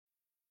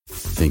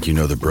Think you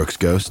know the Brooks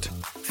Ghost?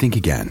 Think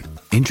again.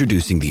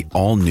 Introducing the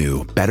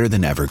all-new,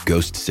 better-than-ever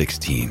Ghost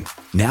 16.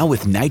 Now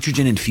with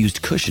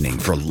nitrogen-infused cushioning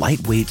for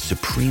lightweight,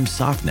 supreme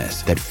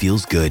softness that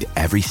feels good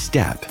every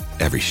step,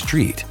 every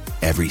street,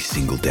 every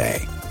single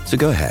day. So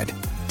go ahead,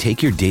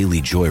 take your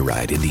daily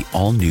joyride in the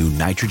all-new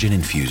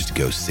nitrogen-infused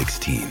Ghost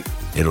 16.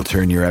 It'll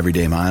turn your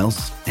everyday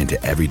miles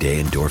into everyday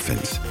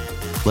endorphins.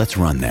 Let's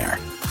run there.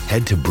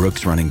 Head to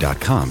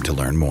brooksrunning.com to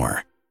learn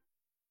more.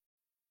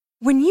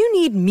 When you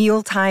need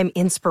mealtime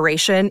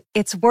inspiration,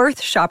 it's worth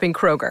shopping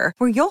Kroger,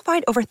 where you'll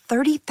find over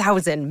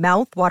 30,000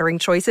 mouth-watering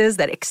choices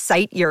that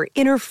excite your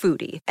inner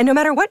foodie. And no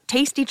matter what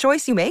tasty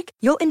choice you make,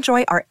 you'll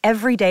enjoy our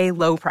everyday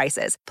low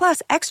prices,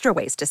 plus extra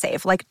ways to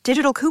save, like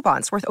digital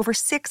coupons worth over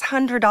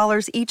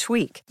 $600 each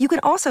week. You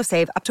can also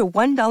save up to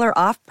 $1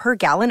 off per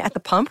gallon at the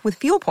pump with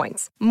fuel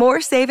points.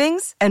 More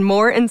savings and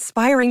more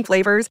inspiring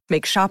flavors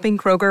make shopping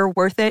Kroger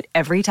worth it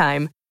every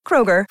time.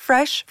 Kroger,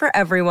 fresh for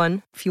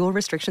everyone. Fuel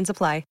restrictions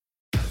apply.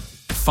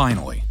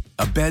 Finally,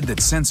 a bed that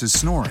senses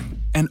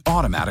snoring and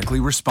automatically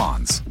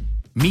responds.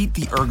 Meet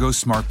the Ergo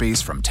Smart Base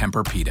from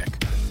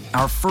Tempur-Pedic,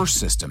 our first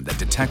system that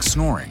detects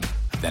snoring,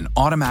 then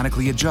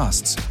automatically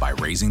adjusts by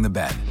raising the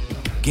bed.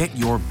 Get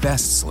your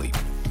best sleep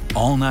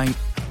all night,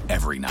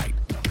 every night.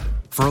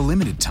 For a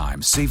limited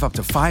time, save up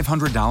to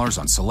 $500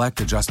 on select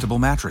adjustable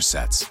mattress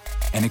sets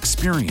and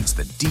experience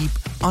the deep,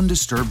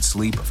 undisturbed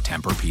sleep of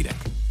Tempur-Pedic.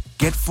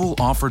 Get full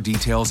offer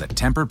details at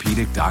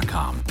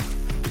TempurPedic.com.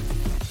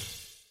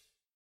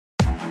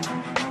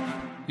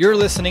 You're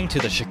listening to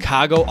the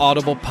Chicago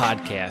Audible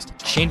Podcast,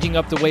 changing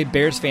up the way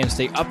Bears fans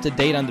stay up to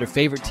date on their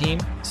favorite team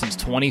since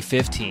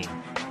 2015.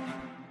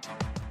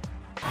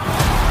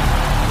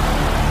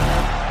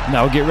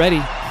 Now get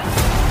ready,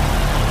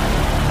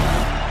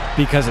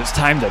 because it's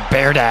time to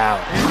bear down.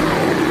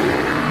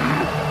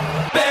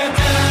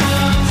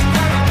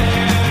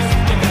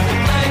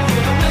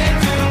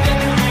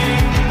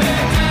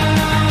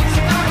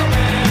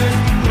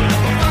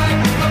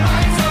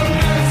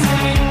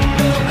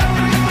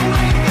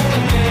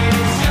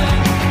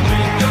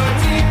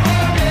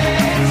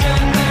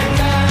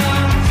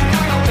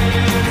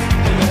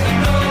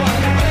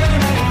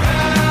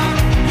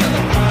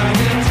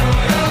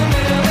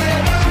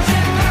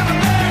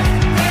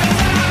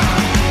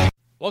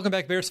 Welcome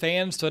back, Bears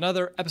fans, to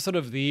another episode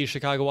of the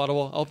Chicago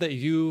Audible. I hope that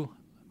you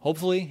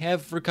hopefully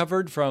have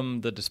recovered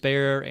from the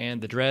despair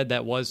and the dread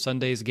that was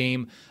Sunday's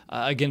game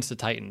against the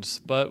Titans.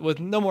 But with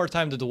no more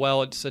time to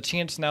dwell, it's a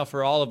chance now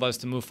for all of us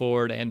to move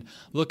forward and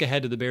look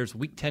ahead to the Bears'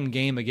 Week 10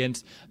 game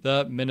against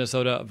the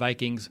Minnesota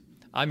Vikings.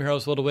 I'm your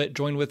host, Will DeWitt.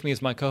 Joined with me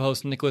is my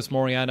co-host, Nicholas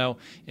Moriano,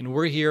 and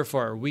we're here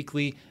for our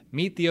weekly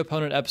Meet the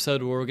Opponent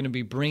episode where we're going to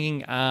be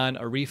bringing on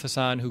Arif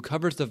Hasan, who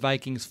covers the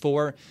Vikings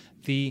for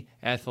The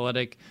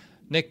Athletic.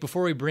 Nick,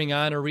 before we bring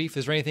on Arif,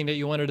 is there anything that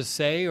you wanted to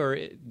say or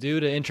do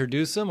to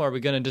introduce him, or are we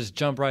going to just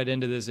jump right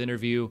into this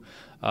interview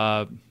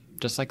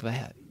just like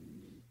that?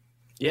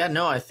 Yeah,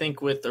 no, I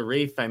think with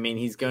Arif, I mean,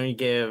 he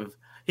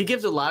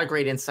gives a lot of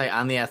great insight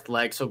on The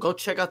Athletic, so go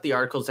check out the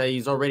articles that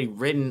he's already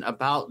written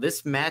about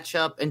this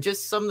matchup and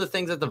just some of the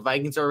things that the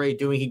Vikings are already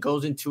doing. He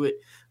goes into it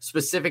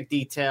specific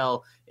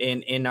detail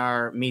in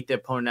our Meet the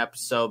Opponent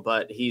episode,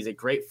 but he's a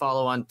great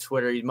follow on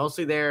Twitter. He's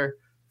mostly there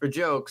for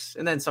jokes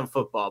and then some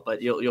football,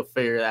 but you'll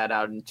figure that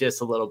out in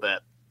just a little bit.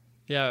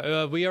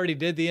 Yeah, we already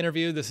did the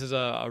interview. This is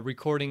a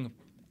recording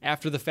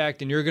after the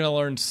fact, and you're going to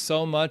learn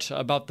so much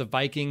about the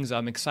Vikings.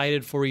 I'm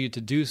excited for you to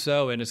do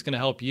so, and it's going to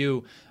help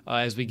you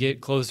as we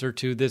get closer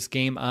to this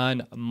game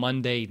on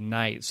Monday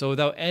night. So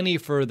without any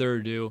further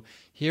ado,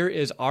 here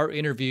is our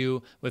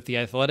interview with the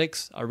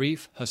Athletic's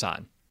Arif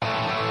Hasan.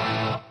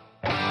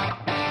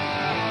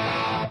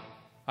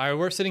 All right,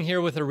 we're sitting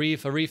here with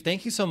Arif. Arif,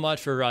 thank you so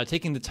much for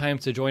taking the time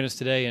to join us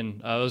today. And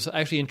it was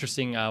actually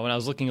interesting when I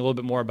was looking a little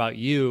bit more about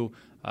you.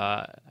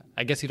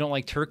 I guess you don't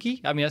like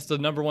turkey? I mean, that's the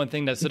number one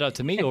thing that stood out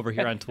to me over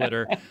here on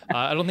Twitter.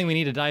 I don't think we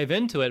need to dive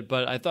into it,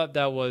 but I thought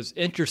that was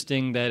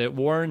interesting that it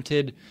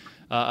warranted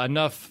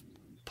enough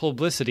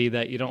publicity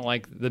that you don't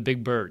like the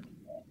big bird.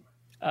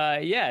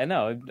 Yeah,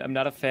 no, I'm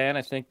not a fan.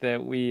 I think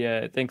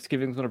that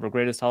Thanksgiving is one of our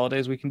greatest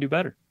holidays. We can do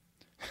better.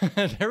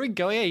 There we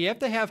go. Yeah, you have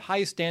to have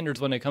high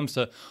standards when it comes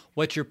to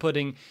what you're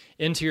putting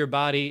into your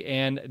body.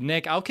 And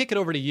Nick, I'll kick it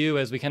over to you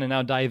as we kind of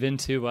now dive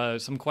into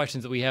some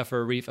questions that we have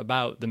for Arif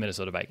about the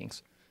Minnesota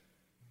Vikings.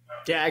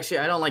 Yeah, actually,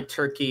 I don't like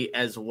turkey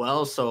as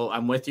well, so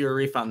I'm with you,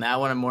 Arif, on that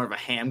one. I'm more of a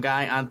ham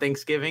guy on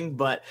Thanksgiving.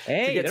 But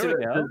hey, there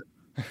we go.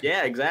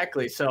 Yeah,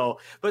 exactly. So,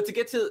 but to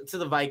get to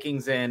the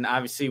Vikings and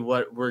obviously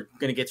what we're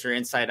going to get your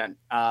insight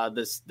on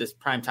this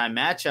primetime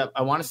matchup,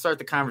 I want to start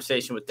the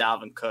conversation with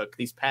Dalvin Cook.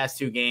 These past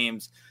two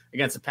games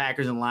against the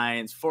Packers and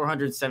Lions,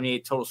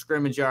 478 total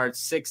scrimmage yards,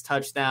 6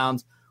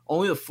 touchdowns,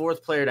 only the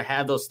fourth player to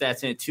have those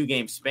stats in a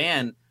 2-game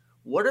span.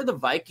 What are the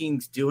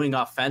Vikings doing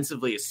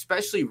offensively,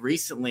 especially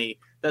recently,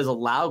 that has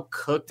allowed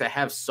Cook to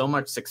have so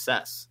much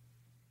success?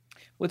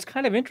 what's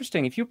kind of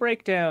interesting, if you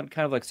break down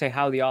kind of like, say,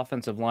 how the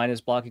offensive line is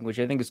blocking, which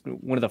I think is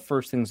one of the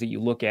first things that you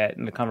look at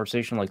in a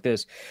conversation like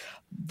this,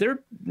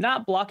 they're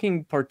not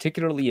blocking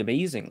particularly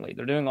amazingly.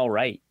 They're doing all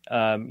right.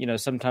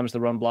 Sometimes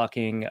the run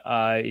blocking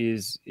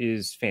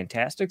is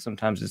fantastic.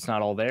 Sometimes it's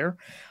not all there.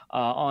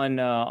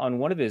 On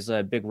one of his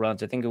big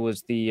runs, I think it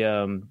was the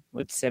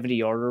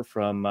 70-yarder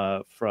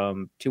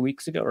from 2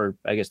 weeks ago, or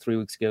I guess 3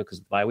 weeks ago because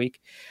of the bye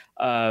week.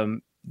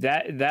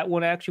 That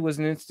one actually was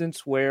an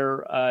instance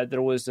where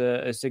there was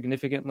a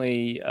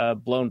significantly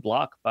blown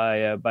block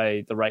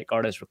by the right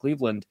guard as for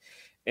Cleveland,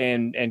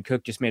 and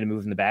Cook just made a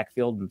move in the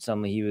backfield, and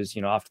suddenly he was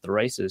off to the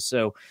races.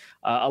 So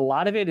a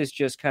lot of it is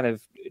just kind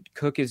of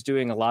Cook is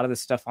doing a lot of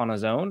this stuff on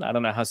his own. I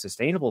don't know how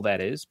sustainable that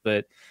is,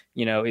 but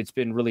it's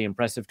been really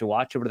impressive to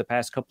watch over the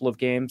past couple of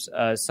games.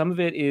 Some of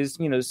it is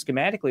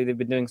schematically they've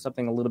been doing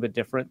something a little bit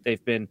different.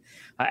 They've been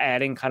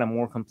adding kind of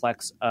more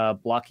complex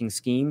blocking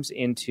schemes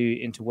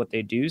into what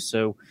they do.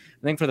 So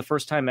I think for the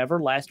first time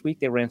ever last week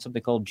they ran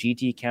something called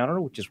GT counter,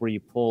 which is where you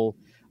pull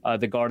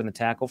the guard and the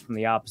tackle from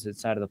the opposite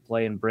side of the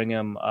play and bring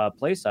them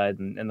play side,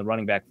 and the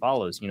running back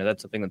follows.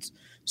 That's something that's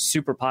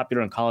super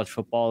popular in college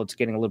football. It's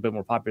getting a little bit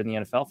more popular in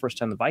the NFL. First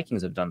time the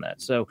Vikings have done that.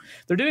 So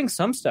they're doing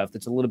some stuff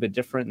that's a little bit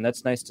different, and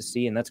that's nice to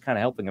see, and that's kind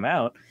of helping them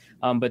out.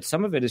 But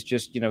some of it is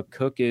just,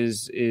 Cook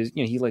is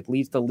he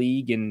leads the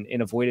league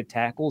in avoided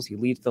tackles. He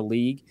leads the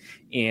league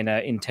in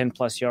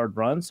 10+ yard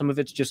runs. Some of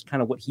it's just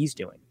kind of what he's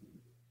doing.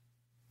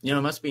 It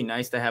must be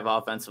nice to have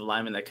offensive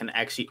linemen that can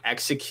actually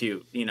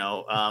execute,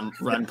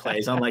 run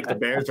plays, unlike the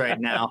Bears right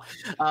now.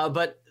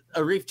 But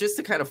Arif, just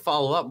to kind of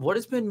follow up, what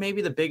has been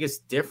maybe the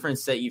biggest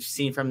difference that you've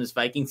seen from this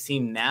Vikings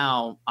team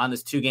now on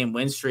this 2-game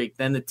win streak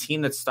than the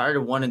team that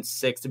started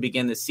 1-6 to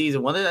begin the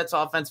season, whether that's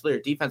offensively or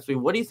defensively?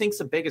 What do you think is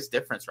the biggest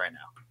difference right now?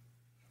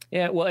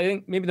 Yeah, well, I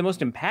think maybe the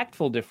most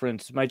impactful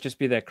difference might just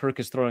be that Kirk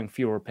is throwing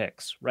fewer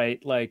picks, right?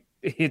 Like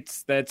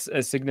that's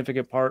a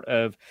significant part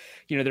of,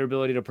 their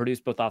ability to produce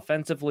both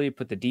offensively,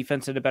 put the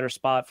defense in a better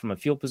spot from a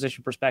field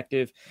position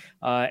perspective.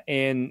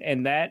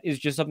 And that is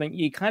just something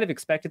you kind of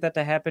expected that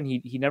to happen.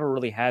 He never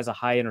really has a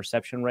high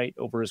interception rate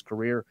over his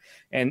career.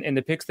 And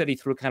the picks that he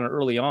threw kind of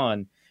early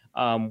on,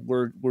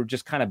 were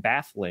just kind of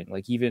baffling.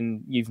 Like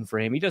even for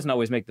him, he doesn't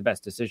always make the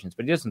best decisions,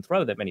 but he doesn't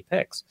throw that many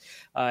picks.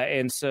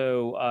 And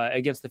so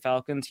against the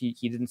Falcons, he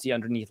didn't see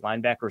underneath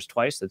linebackers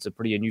twice. That's a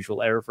pretty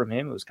unusual error from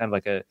him. It was kind of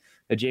like a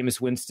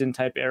Jameis Winston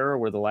type error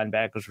where the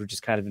linebackers were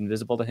just kind of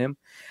invisible to him.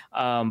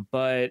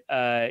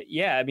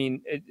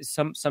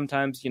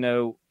 Sometimes,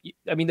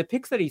 the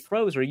picks that he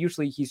throws are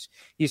usually he's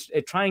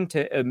trying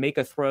to make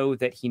a throw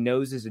that he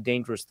knows is a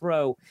dangerous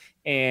throw,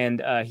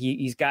 and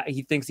he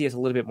thinks he has a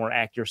little bit more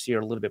accuracy or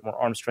a little bit more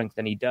arm strength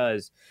than he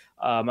does.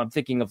 I'm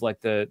thinking of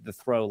like the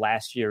throw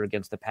last year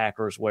against the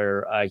Packers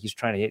where he's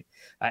trying to hit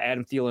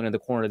Adam Thielen in the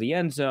corner of the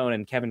end zone,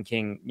 and Kevin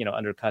King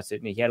undercuts it,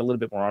 and he had a little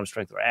bit more arm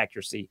strength or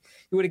accuracy.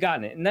 He would have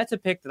gotten it, and that's a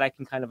pick that I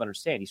can kind of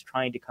understand. He's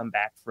trying to come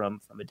back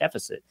from a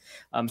deficit.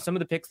 Some of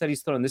the picks that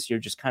he's thrown this year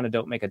just kind of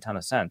don't make a ton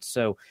of sense.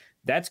 So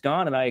that's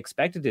gone, and I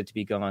expected it to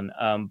be gone.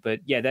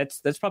 But yeah,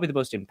 that's probably the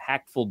most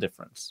impactful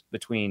difference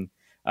between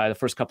the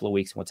first couple of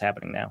weeks and what's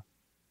happening now.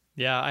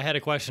 Yeah, I had a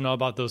question all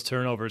about those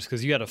turnovers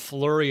because you had a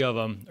flurry of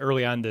them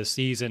early on this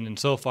season, and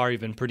so far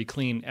you've been pretty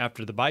clean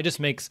after the bye. It just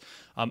makes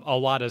a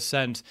lot of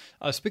sense.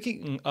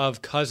 Speaking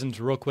of Cousins,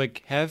 real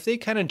quick, have they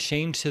kind of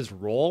changed his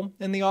role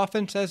in the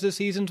offense as the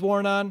season's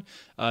worn on?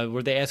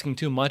 Were they asking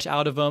too much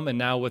out of him? And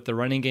now with the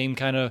running game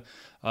kind of,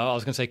 I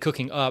was going to say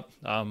cooking up,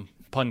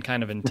 pun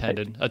kind of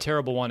intended, a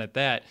terrible one at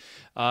that.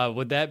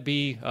 Would that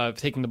be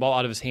taking the ball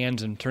out of his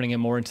hands and turning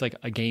him more into like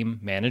a game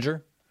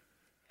manager?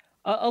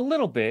 A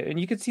little bit, and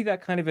you could see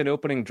that kind of in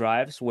opening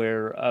drives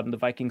where the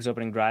Vikings'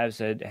 opening drives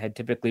had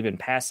typically been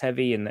pass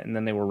heavy and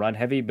then they were run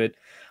heavy, but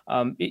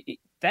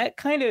that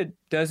kind of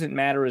doesn't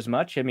matter as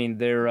much. I mean,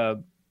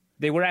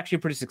 they were actually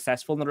pretty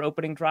successful in their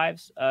opening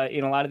drives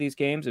in a lot of these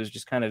games. It was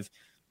just kind of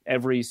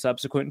every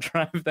subsequent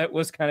drive that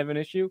was kind of an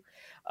issue.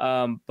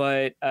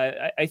 But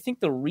I think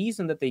the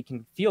reason that they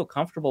can feel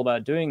comfortable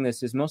about doing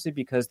this is mostly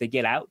because they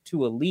get out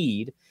to a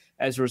lead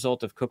as a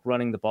result of Cook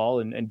running the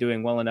ball and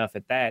doing well enough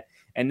at that.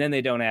 And then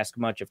they don't ask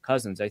much of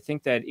Cousins. I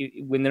think that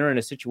when they're in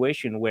a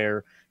situation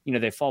where,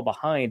 they fall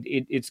behind,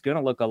 it's going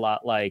to look a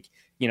lot like,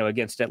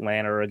 against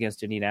Atlanta or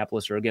against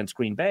Indianapolis or against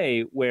Green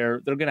Bay,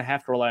 where they're going to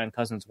have to rely on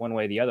Cousins one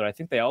way or the other. I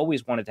think they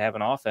always wanted to have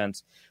an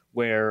offense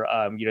where,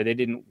 they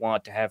didn't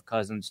want to have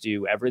Cousins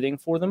do everything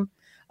for them.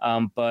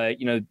 But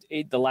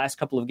the last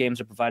couple of games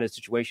have provided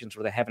situations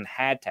where they haven't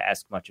had to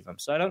ask much of him.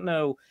 So I don't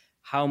know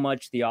how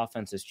much the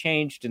offense has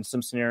changed in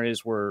some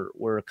scenarios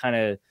where kind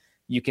of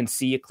you can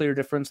see a clear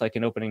difference, like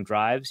in opening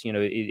drives.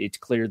 It's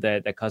clear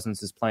that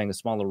Cousins is playing a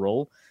smaller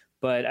role.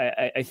 But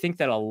I think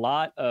that a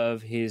lot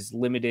of his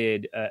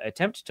limited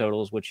attempt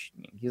totals, which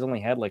he's only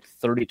had like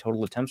 30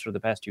 total attempts for the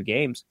past 2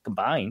 games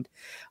combined,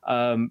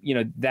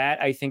 that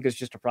I think is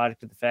just a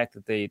product of the fact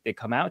that they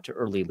come out to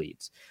early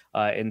leads.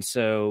 And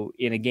so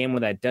in a game where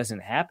that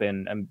doesn't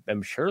happen,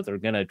 I'm sure they're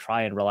going to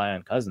try and rely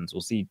on Cousins.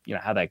 We'll see,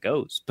 how that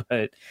goes.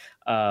 But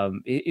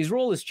his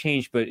role has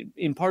changed, but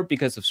in part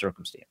because of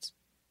circumstance.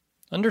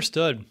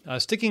 Understood.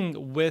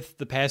 Sticking with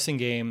the passing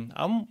game,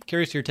 I'm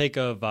curious your take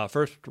of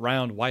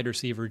first-round wide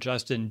receiver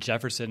Justin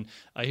Jefferson.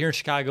 Here in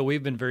Chicago,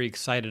 we've been very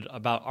excited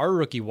about our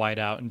rookie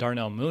wideout in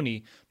Darnell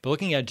Mooney. But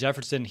looking at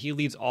Jefferson, he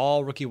leads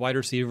all rookie wide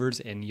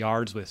receivers in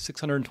yards with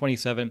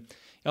 627.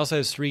 He also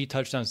has 3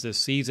 touchdowns this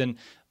season.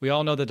 We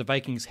all know that the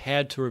Vikings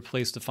had to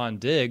replace Stephon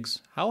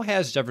Diggs. How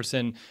has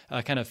Jefferson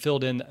kind of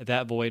filled in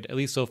that void, at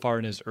least so far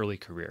in his early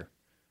career?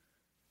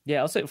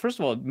 Yeah, I'll say, first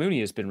of all, Mooney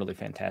has been really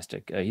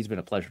fantastic. He's been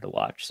a pleasure to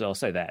watch, so I'll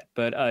say that.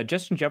 But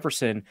Justin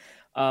Jefferson,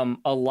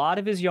 a lot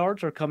of his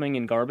yards are coming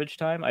in garbage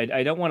time.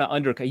 I don't want to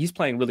undercut. He's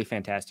playing really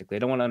fantastically. I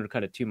don't want to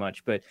undercut it too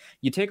much. But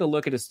you take a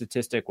look at a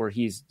statistic where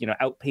he's,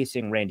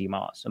 outpacing Randy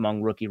Moss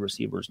among rookie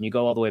receivers, and you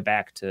go all the way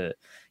back to,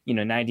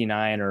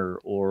 99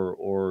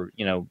 or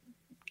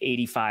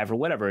 85 or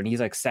whatever, and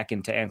he's like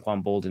second to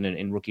Anquan Bolden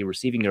in rookie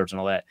receiving yards and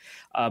all that,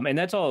 and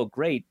that's all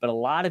great. But a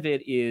lot of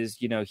it is,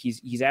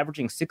 he's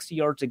averaging 60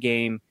 yards a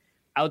game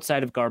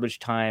outside of garbage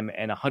time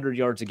and 100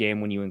 yards a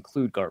game when you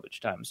include garbage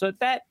time. So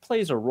that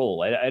plays a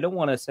role. I don't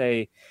want to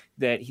say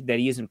that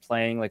he isn't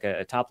playing like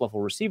a top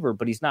level receiver,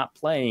 but he's not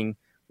playing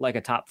like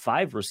a top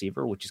 5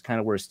 receiver, which is kind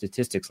of where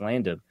statistics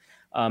land him.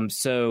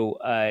 He's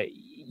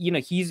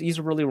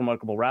a really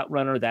remarkable route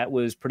runner. That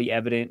was pretty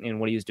evident in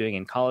what he was doing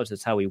in college.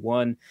 That's how he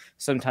won.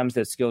 Sometimes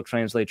that skill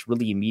translates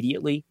really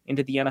immediately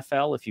into the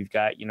NFL if you've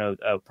got,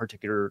 a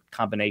particular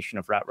combination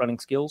of route running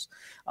skills.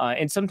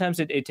 And sometimes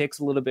it takes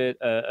a little bit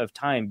of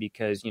time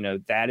because,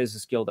 that is a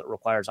skill that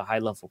requires a high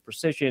level of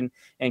precision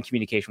and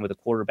communication with a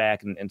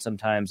quarterback. And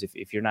sometimes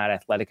if you're not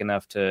athletic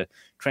enough to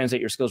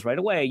translate your skills right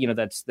away,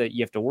 that's that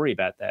you have to worry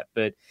about that.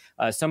 But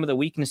some of the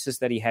weaknesses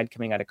that he had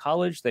coming out of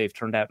college, they've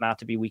turned out not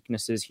to be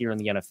weaknesses here in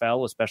the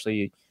NFL,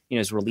 especially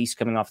his release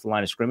coming off the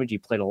line of scrimmage. He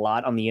played a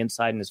lot on the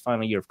inside in his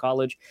final year of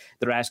college.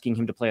 They're asking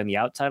him to play on the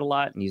outside a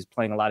lot, and he's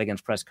playing a lot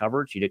against press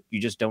coverage. You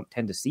just don't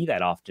tend to see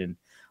that often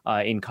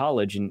in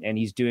college, and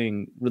he's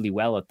doing really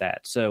well at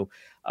that. So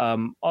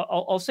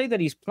I'll say that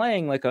he's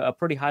playing like a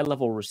pretty high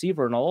level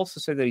receiver, and I'll also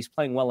say that he's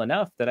playing well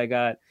enough that I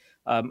got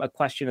a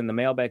question in the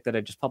mailbag that I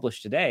just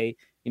published today.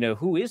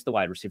 Who is the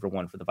wide receiver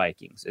 1 for the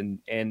Vikings?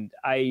 And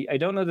I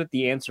don't know that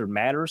the answer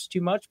matters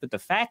too much, but the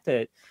fact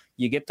that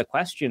you get the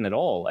question at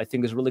all, I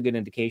think is a really good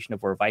indication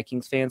of where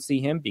Vikings fans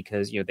see him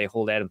because, they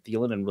hold Adam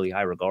Thielen in really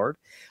high regard.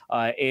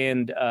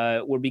 And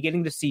we're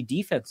beginning to see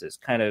defenses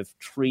kind of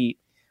treat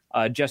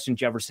Justin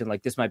Jefferson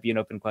like this might be an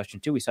open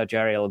question too. We saw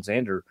Jerry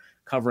Alexander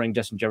covering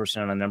Justin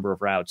Jefferson on a number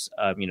of routes,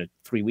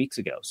 3 weeks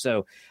ago.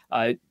 So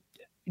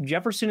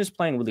Jefferson is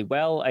playing really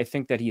well. I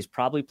think that he's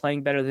probably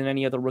playing better than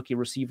any other rookie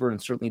receiver,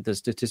 and certainly the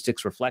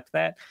statistics reflect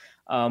that.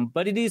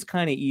 But it is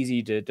kind of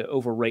easy to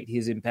overrate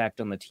his impact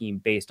on the team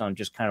based on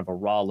just kind of a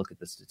raw look at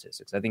the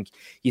statistics. I think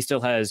he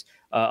still has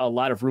a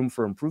lot of room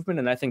for improvement,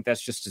 and I think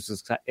that's just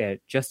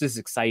as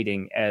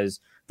exciting as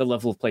the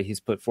level of play he's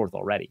put forth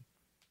already.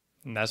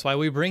 And that's why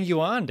we bring you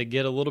on, to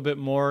get a little bit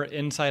more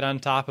insight on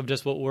top of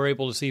just what we're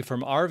able to see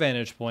from our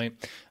vantage point.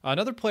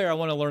 Another player I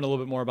want to learn a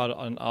little bit more about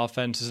on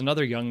offense is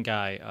another young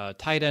guy,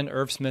 tight end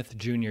Irv Smith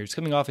Jr. He's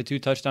coming off a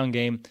 2-touchdown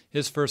game,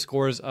 his first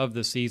scores of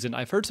the season.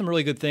 I've heard some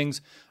really good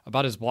things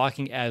about his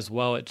blocking as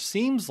well. It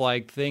seems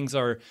like things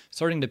are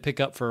starting to pick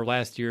up for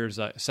last year's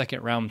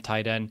second-round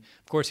tight end.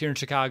 Of course, here in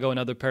Chicago,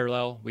 another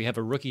parallel, we have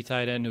a rookie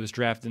tight end who was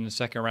drafted in the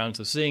second round,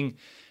 so seeing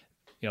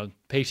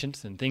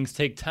patience and things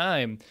take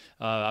time.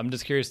 I'm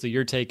just curious to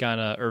your take on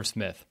Irv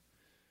Smith.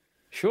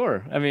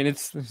 Sure. I mean,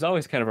 it's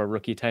always kind of a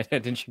rookie tight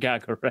end in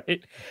Chicago,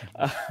 right?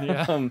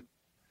 Yeah.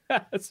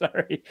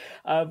 Sorry.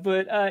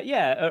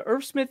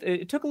 Irv Smith,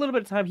 it took a little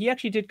bit of time. He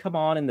actually did come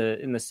on in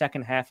the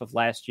second half of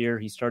last year.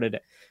 He started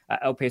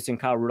outpacing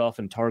Kyle Rudolph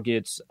in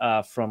targets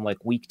from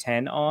like week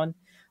 10 on.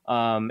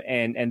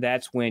 And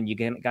that's when you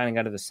kind of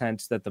got to the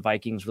sense that the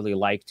Vikings really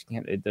liked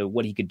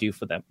what he could do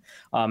for them.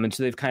 And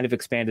so they've kind of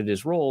expanded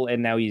his role,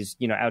 and now he's,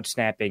 out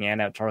snapping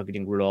and out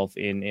targeting Rudolph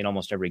in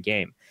almost every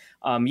game.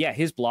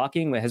 His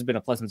blocking has been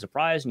a pleasant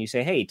surprise. And you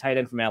say, hey, tight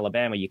end from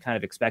Alabama, you kind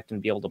of expect him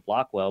to be able to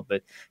block well,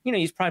 but,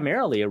 he's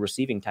primarily a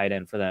receiving tight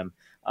end for them.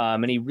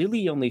 And he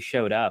really only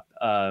showed up,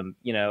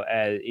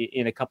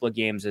 in a couple of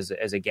games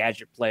as a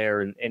gadget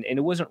player. And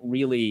it wasn't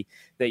really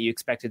that you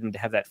expected him to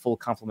have that full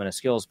complement of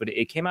skills, but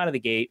it came out of the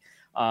gate.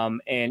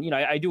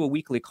 I do a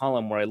weekly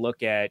column where I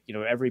look at,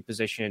 every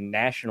position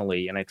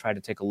nationally, and I try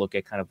to take a look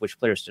at kind of which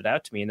players stood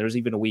out to me. And there's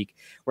even a week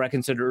where I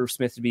consider Irv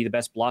Smith to be the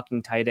best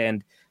blocking tight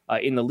end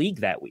in the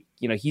league that week.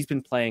 He's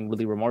been playing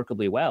really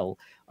remarkably well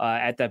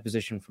at that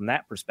position from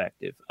that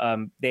perspective.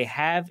 They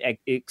have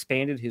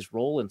expanded his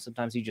role, and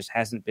sometimes he just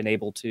hasn't been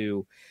able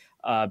to,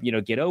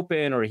 get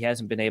open, or he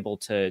hasn't been able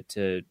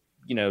to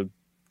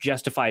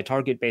justify a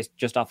target based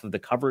just off of the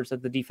coverage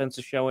that the defense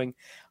is showing.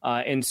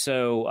 And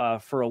so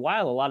for a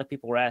while, a lot of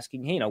people were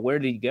asking, hey, where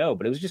did he go?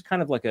 But it was just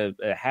kind of like a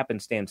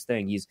happenstance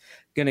thing. He's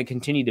going to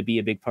continue to be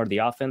a big part of the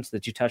offense. The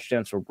 2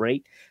 touchdowns were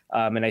great.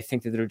 And I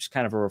think that they're just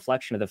kind of a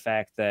reflection of the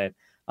fact that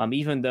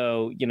Even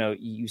though,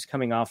 he was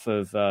coming off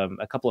of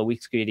a couple of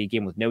weeks ago, he had a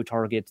game with no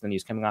targets, then he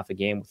was coming off a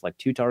game with like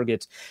 2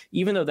 targets.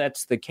 Even though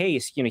that's the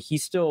case, he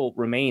still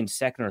remains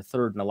second or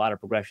third in a lot of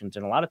progressions.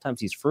 And a lot of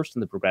times he's first in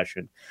the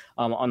progression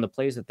on the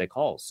plays that they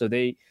call. So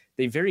they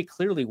very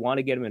clearly want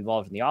to get him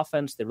involved in the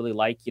offense. They really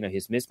like,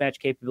 his mismatch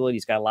capability.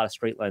 He's got a lot of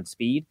straight line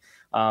speed.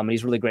 And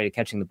he's really great at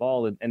catching the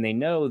ball. And they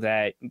know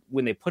that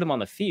when they put him on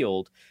the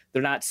field,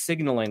 they're not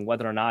signaling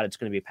whether or not it's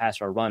going to be a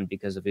pass or a run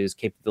because of his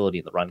capability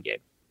in the run game.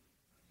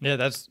 Yeah,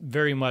 that's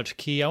very much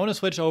key. I want to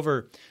switch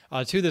over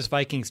to this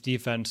Vikings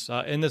defense.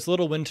 In this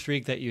little win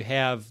streak that you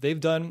have, they've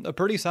done a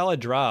pretty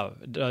solid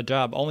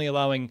job, only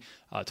allowing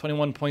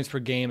 21 points per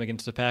game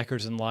against the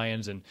Packers and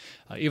Lions. And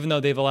even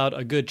though they've allowed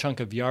a good chunk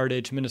of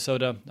yardage,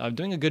 Minnesota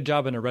doing a good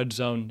job in a red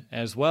zone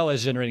as well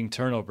as generating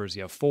turnovers.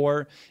 You have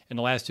 4 in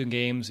the last 2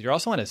 games. You're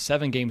also on a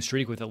 7-game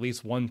streak with at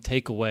least 1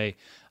 takeaway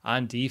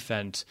on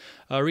defense.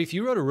 Arif,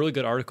 you wrote a really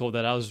good article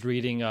that I was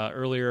reading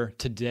earlier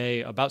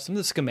today about some of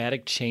the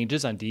schematic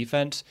changes on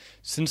defense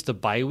since the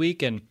bye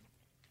week. And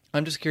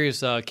I'm just curious,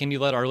 can you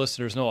let our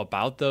listeners know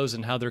about those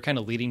and how they're kind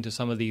of leading to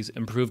some of these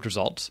improved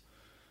results?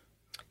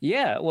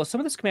 Yeah, well, some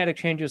of the schematic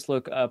changes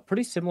look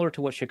pretty similar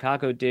to what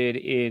Chicago did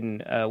in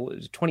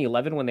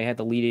 2011 when they had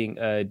the leading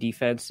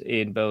defense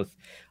in both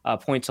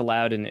points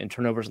allowed and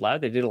turnovers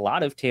allowed. They did a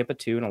lot of Tampa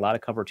 2 and a lot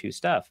of cover 2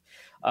 stuff.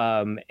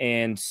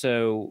 And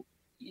so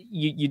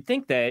you'd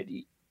think that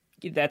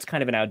that's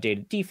kind of an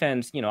outdated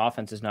defense.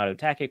 Offense is not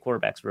attacking.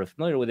 Quarterbacks are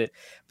familiar with it,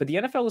 but the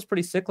NFL is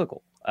pretty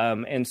cyclical.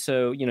 And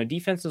so,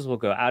 defenses will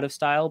go out of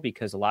style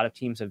because a lot of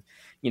teams have,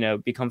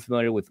 become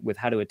familiar with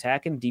how to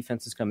attack, and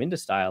defenses come into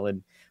style.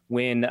 And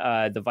when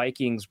the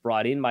Vikings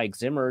brought in Mike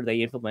Zimmer,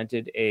 they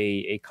implemented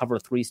a cover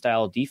 3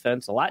 style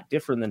defense, a lot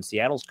different than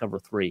Seattle's cover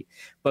 3.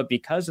 But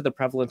because of the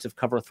prevalence of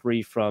cover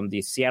 3 from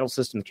the Seattle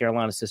system, the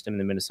Carolina system, and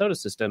the Minnesota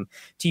system,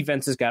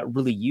 defenses got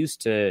really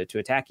used to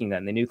attacking that,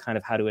 and they knew kind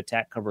of how to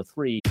attack cover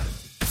 3.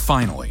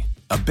 Finally,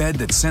 a bed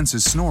that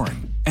senses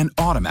snoring and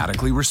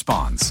automatically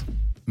responds.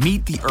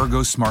 Meet the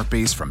Ergo Smart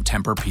Base from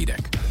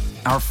Tempur-Pedic,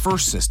 our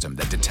first system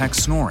that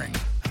detects snoring,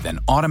 then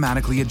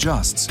automatically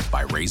adjusts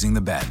by raising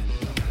the bed.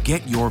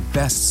 Get your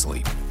best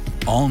sleep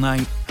all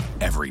night,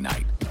 every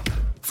night.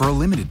 For a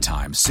limited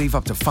time, save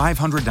up to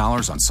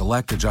 $500 on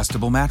select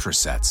adjustable mattress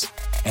sets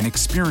and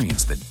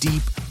experience the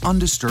deep,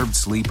 undisturbed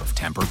sleep of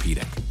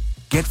Tempur-Pedic.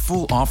 Get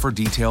full offer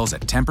details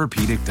at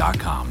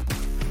TempurPedic.com.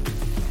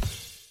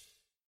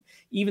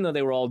 Even though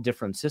they were all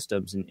different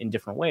systems in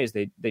different ways,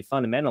 they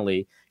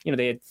fundamentally,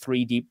 they had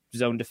 3 deep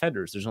zone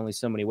defenders. There's only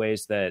so many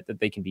ways that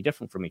they can be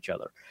different from each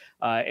other.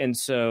 And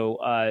so,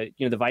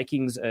 the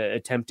Vikings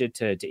attempted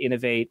to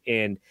innovate,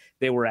 and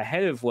they were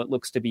ahead of what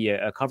looks to be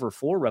a cover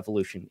 4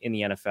 revolution in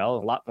the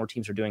NFL. A lot more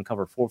teams are doing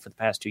cover 4 for the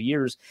past 2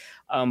 years.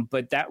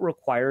 But that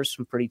requires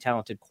some pretty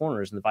talented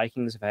corners. And the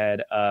Vikings have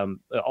had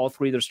all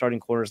 3 of their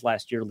starting corners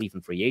last year leave in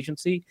free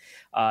agency.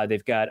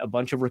 They've got a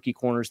bunch of rookie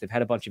corners. They've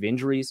had a bunch of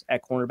injuries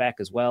at cornerback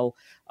as well.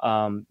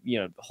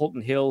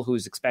 Holton Hill,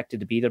 who's expected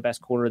to be their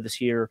best corner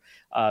this year,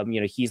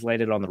 he's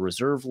landed on the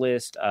reserve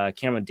list.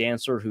 Cameron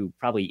Dancer, who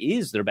probably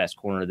is their best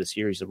corner this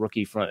year, he's a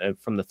rookie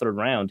from the 3rd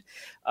round.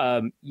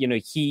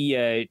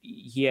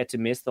 He had to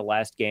miss the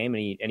last game,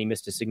 and he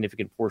missed a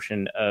significant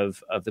portion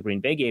of the Green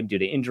Bay game due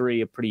to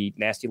injury, a pretty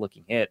nasty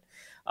looking hit.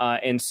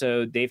 And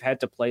so they've had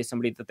to play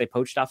somebody that they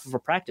poached off of a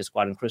practice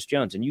squad in Chris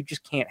Jones. And you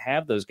just can't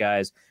have those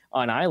guys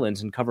on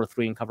islands in cover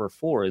 3 and cover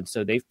 4. And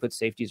so they've put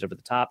safeties over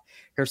the top.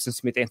 Harrison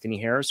Smith, Anthony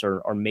Harris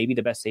are maybe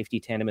the best safety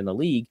tandem in the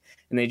league.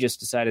 And they just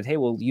decided, hey,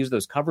 we'll use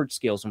those coverage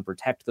skills and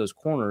protect those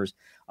corners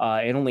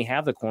and only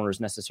have the corners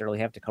necessarily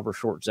have to cover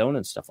short zone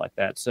and stuff like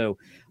that. So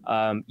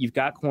you've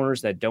got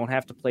corners that don't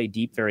have to play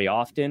deep very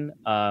often.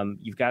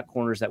 You've got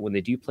corners that when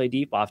they do play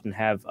deep often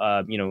have,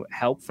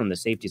 help from the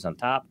safeties on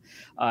top.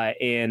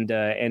 And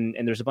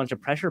there's a bunch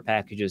of pressure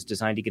packages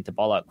designed to get the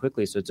ball out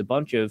quickly. So it's a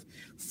bunch of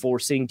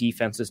forcing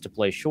defenses to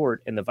play short.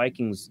 And the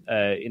Vikings,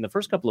 in the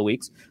first couple of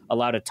weeks,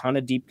 allowed a ton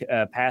of deep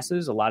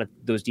passes. A lot of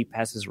those deep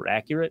passes were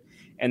accurate.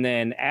 And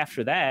then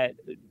after that,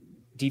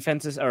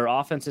 defenses or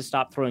offenses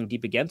stopped throwing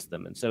deep against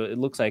them. And so it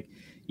looks like,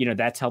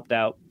 that's helped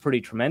out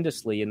pretty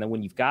tremendously. And then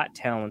when you've got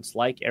talents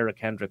like Eric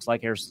Hendricks,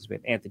 like Harrison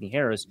Smith, Anthony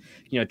Harris,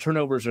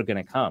 turnovers are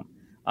going to come.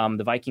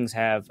 The Vikings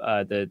have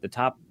the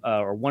top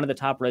or one of the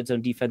top red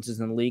zone defenses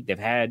in the league. They've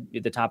had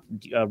the top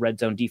red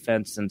zone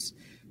defense since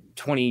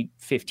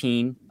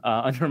 2015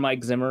 under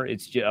Mike Zimmer.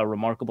 It's a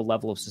remarkable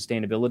level of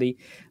sustainability,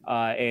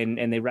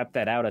 and they rep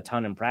that out a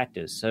ton in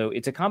practice. So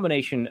it's a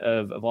combination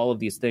of all of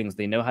these things.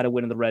 They know how to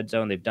win in the red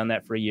zone. They've done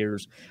that for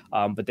years,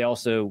 but they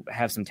also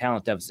have some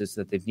talent deficits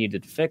that they've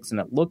needed to fix, and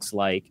it looks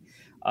like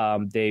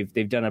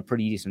they've done a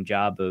pretty decent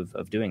job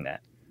of doing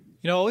that.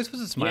 Always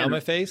puts a smile on my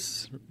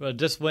face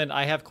just when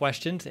I have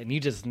questions and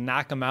you just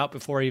knock them out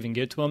before I even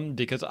get to them,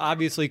 because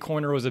obviously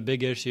corner was a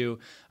big issue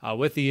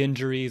with the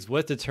injuries,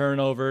 with the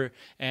turnover,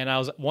 and I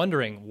was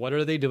wondering, what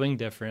are they doing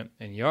different?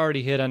 And you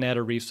already hit on that,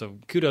 Arif, so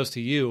kudos to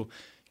you.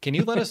 Can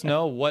you let us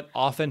know what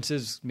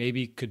offenses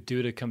maybe could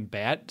do to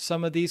combat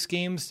some of these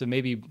schemes, to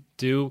maybe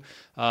do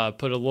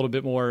put a little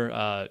bit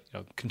more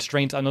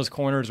constraints on those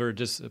corners, or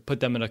just put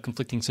them in a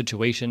conflicting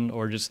situation,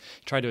 or just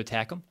try to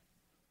attack them?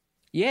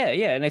 Yeah,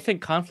 and I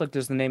think conflict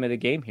is the name of the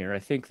game here. I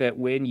think that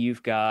when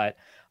you've got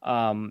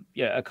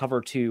a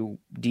cover two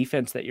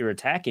defense that you're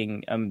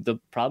attacking, they'll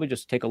probably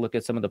just take a look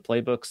at some of the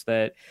playbooks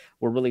that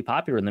were really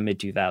popular in the mid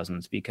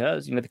 2000s,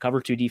 because the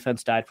cover two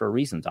defense died for a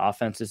reason. The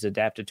offenses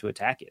adapted to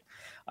attack it,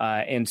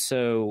 and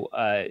so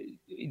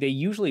they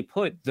usually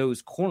put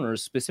those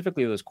corners,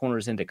 specifically those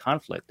corners, into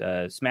conflict.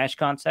 Smash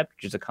concept,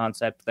 which is a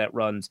concept that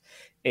runs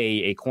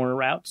a corner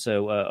route,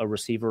 so a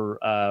receiver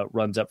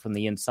runs up from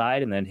the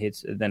inside and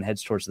then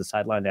heads towards the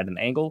sideline at an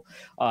angle,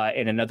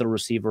 and another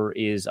receiver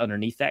is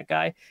underneath that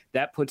guy.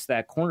 That puts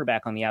that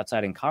cornerback on the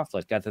outside in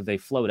conflict. Either they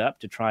float up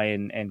to try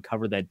and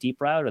cover that deep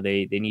route, or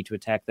they need to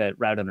attack that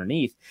route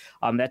underneath.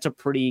 That's a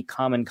pretty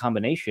common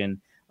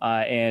combination.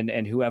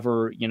 And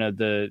whoever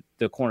the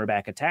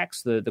cornerback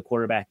attacks, the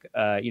quarterback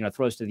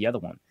throws to the other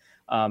one.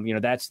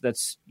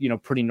 That's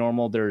pretty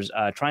normal. There's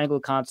triangle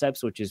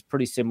concepts, which is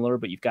pretty similar,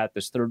 but you've got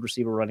this third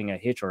receiver running a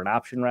hitch or an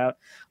option route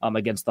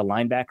against the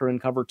linebacker in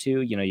cover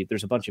two.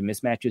 There's a bunch of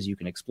mismatches you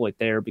can exploit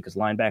there, because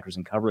linebackers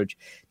in coverage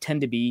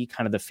tend to be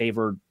kind of the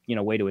favored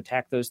way to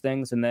attack those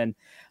things. And then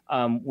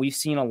we've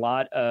seen a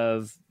lot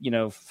of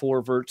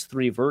 4 verts,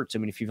 3 verts. I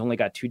mean, if you've only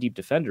got 2 deep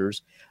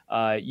defenders,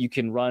 you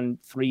can run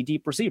 3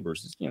 deep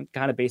receivers. It's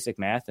kind of basic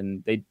math,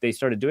 and they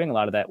started doing a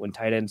lot of that when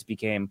tight ends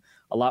became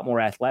a lot more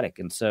athletic.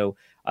 And so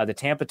the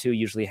Tampa 2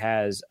 usually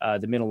has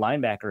the middle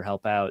linebacker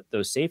help out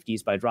those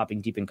safeties by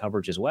dropping deep in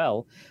coverage as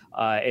well.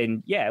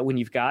 And when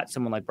you've got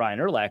someone like Brian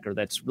Urlacher,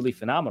 that's really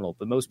phenomenal,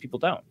 but most people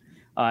don't.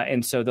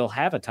 And so they'll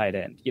have a tight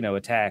end,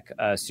 attack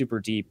super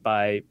deep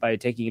by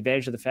taking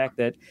advantage of the fact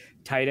that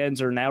tight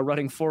ends are now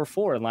running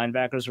 4-4 and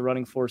linebackers are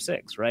running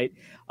 4-6, right?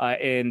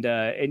 And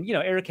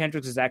Eric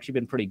Hendricks has actually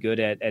been pretty good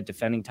at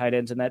defending tight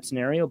ends in that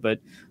scenario, but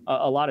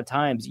a lot of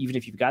times, even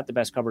if you've got the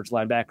best coverage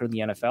linebacker in the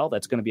NFL,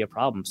 that's going to be a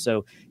problem.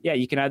 So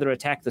you can either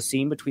attack the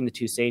seam between the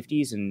 2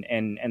 safeties and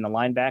the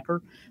linebacker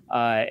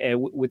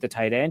with the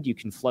tight end. You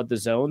can flood the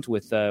zones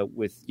with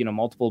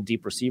multiple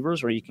deep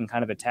receivers, or you can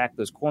kind of attack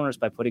those corners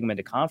by putting them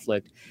into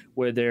conflict,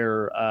 where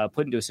they're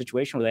put into a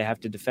situation where they have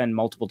to defend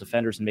multiple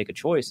defenders and make a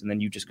choice, and then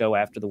you just go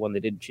after the one they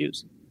didn't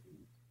choose.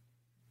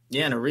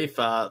 Yeah, and Arif,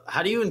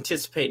 how do you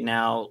anticipate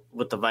now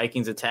with the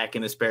Vikings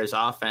attacking this Bears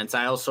offense?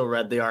 I also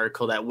read the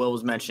article that Will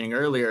was mentioning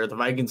earlier. The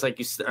Vikings, like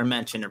you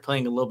mentioned, are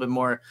playing a little bit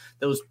more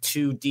those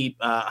 2 deep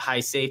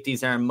high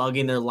safeties that are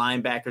mugging their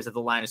linebackers at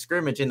the line of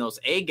scrimmage in those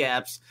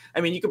A-gaps.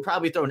 I mean, you could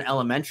probably throw an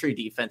elementary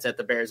defense at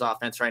the Bears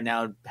offense right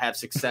now and have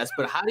success.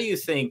 But how do you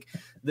think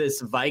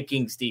this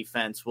Vikings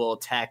defense will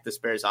attack this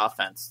Bears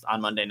offense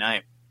on Monday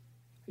night?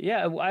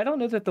 Yeah, I don't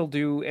know that they'll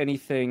do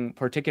anything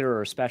particular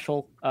or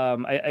special.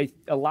 A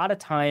lot of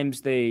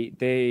times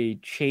they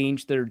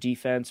change their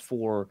defense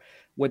for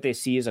what they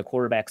see as a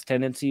quarterback's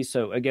tendencies.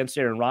 So against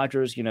Aaron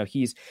Rodgers,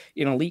 he's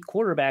an elite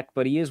quarterback,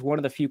 but he is one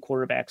of the few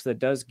quarterbacks that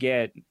does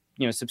get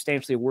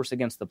substantially worse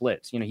against the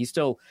blitz. He's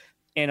still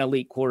an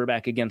elite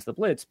quarterback against the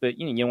blitz, but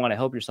you want to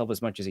help yourself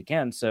as much as you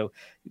can. So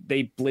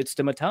they blitzed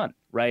him a ton,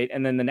 right?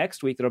 And then the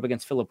next week they're up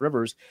against Phillip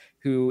Rivers,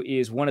 who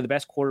is one of the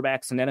best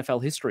quarterbacks in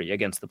NFL history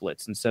against the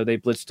blitz. And so they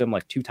blitzed him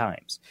like 2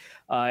 times.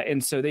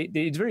 And so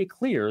it's very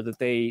clear that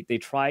they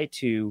try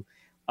to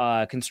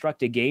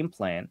construct a game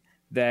plan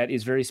that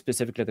is very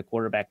specific to the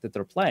quarterback that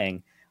they're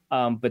playing.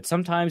 But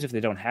sometimes if they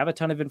don't have a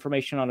ton of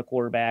information on a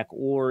quarterback,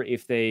 or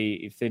if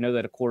they know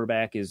that a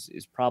quarterback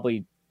is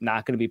probably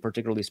not going to be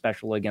particularly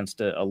special against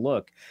a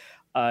look,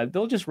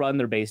 they'll just run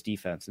their base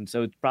defense. And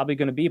so it's probably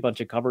going to be a bunch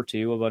of cover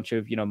 2, a bunch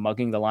of,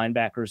 mugging the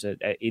linebackers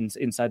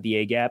inside the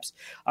A-gaps.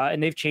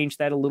 And they've changed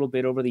that a little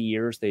bit over the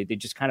years. They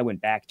just kind of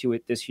went back to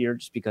it this year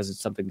just because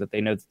it's something that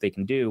they know that they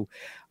can do.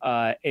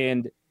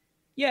 Against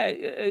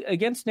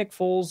Nick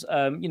Foles,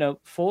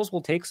 Foles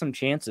will take some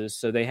chances,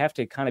 so they have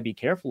to kind of be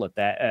careful at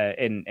that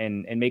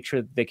and make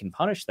sure that they can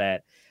punish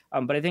that.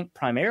 But I think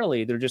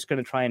primarily they're just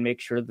going to try and make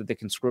sure that they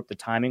can screw up the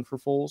timing for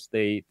Foles.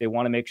 They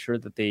want to make sure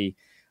that they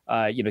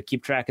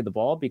keep track of the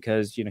ball,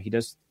 because he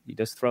does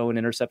throw an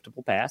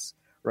interceptable pass,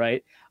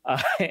 right?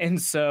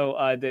 And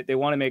so they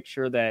want to make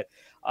sure that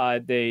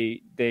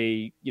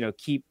they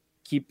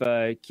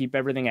keep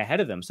everything ahead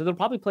of them. So they'll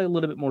probably play a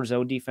little bit more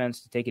zone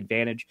defense to take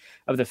advantage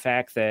of the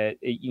fact that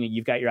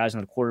you've got your eyes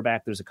on the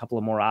quarterback. There's a couple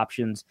of more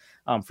options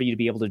for you to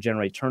be able to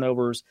generate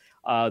turnovers.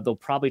 They'll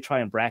probably try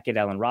and bracket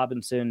Allen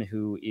Robinson,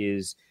 who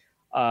is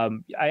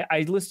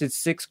I listed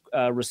 6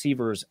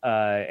 receivers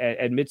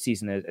at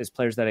midseason as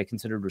players that I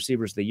considered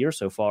receivers of the year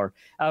so far.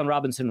 Allen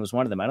Robinson was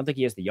one of them. I don't think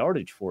he has the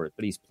yardage for it,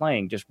 but he's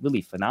playing just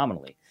really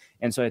phenomenally.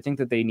 And so I think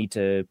that they need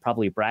to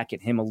probably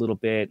bracket him a little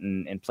bit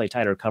and play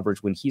tighter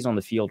coverage when he's on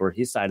the field or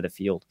his side of the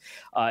field.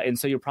 And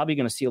so you're probably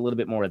going to see a little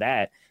bit more of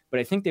that. But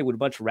I think they would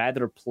much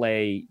rather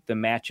play the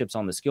matchups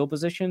on the skill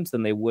positions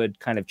than they would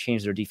kind of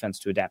change their defense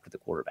to adapt to the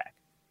quarterback.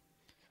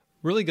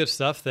 Really good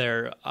stuff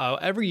there.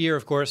 Every year,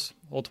 of course,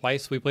 well,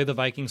 twice we play the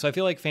Vikings, so I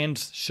feel like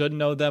fans should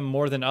know them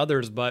more than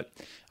others, but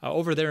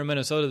over there in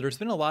Minnesota, there's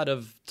been a lot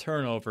of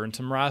turnover and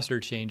some roster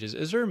changes.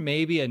 Is there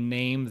maybe a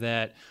name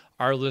that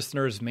our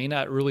listeners may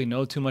not really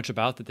know too much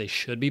about that they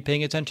should be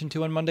paying attention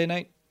to on Monday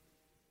night?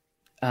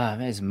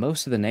 As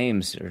most of the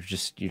names are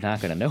just, you're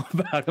not going to know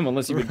about them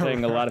unless you've been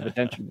paying a lot of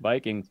attention to the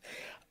Vikings.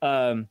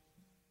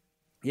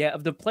 Yeah,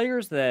 of the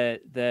players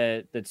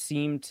that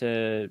seem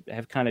to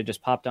have kind of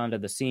just popped onto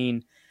the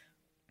scene,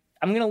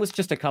 I'm going to list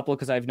just a couple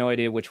because I have no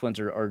idea which ones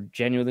are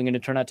genuinely going to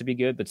turn out to be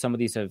good, but some of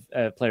these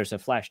players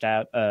have flashed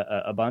out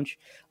a bunch,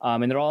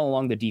 and they're all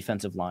along the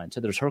defensive line. So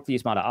there's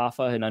Hercules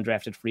Mataafa, an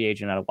undrafted free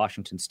agent out of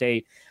Washington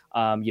State.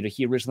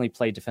 He originally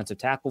played defensive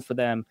tackle for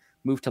them,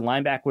 moved to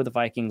linebacker with the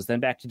Vikings, then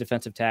back to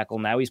defensive tackle.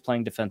 Now he's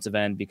playing defensive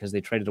end because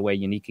they traded away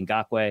Yannick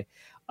Ngakoue.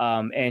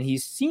 And he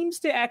seems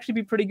to actually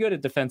be pretty good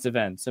at defensive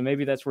end. So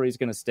maybe that's where he's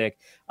going to stick.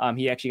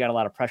 He actually got a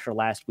lot of pressure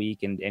last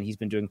week, and he's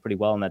been doing pretty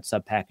well in that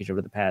sub package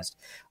over the past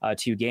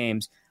 2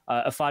 games.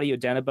 Afadi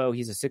Odenigbo,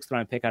 he's a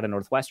 6th-round pick out of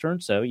Northwestern,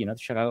 so, the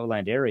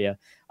Chicagoland area.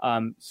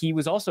 He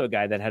was also a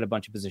guy that had a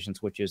bunch of position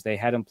switches. They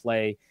had him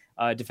play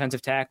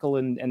defensive tackle,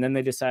 and then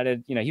they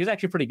decided, he was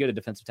actually pretty good at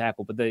defensive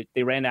tackle, but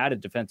they ran out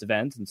of defensive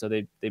ends, and so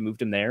they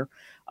moved him there.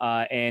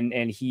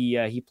 And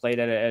he played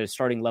at a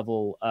starting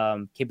level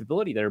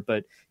capability there,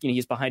 but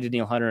he's behind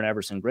Daniil Hunter and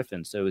Everson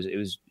Griffin, so it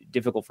was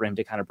difficult for him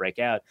to kind of break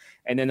out.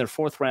 And then their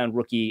 4th-round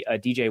rookie,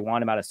 DJ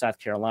Wanham out of South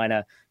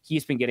Carolina,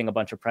 he's been getting a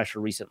bunch of pressure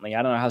recently.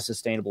 I don't know how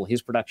sustainable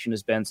his production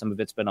has been. Some of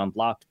it's been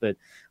unblocked, but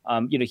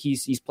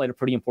he's played a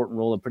pretty important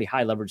role in pretty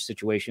high leverage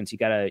situations. He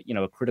got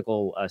a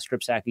critical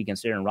strip sack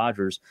against Aaron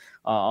Rodgers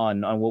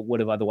on what would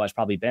have otherwise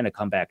probably been a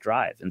comeback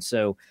drive. And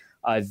so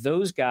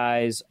those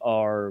guys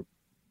are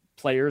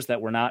players that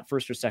were not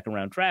 1st or 2nd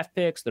round draft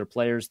picks. They're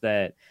players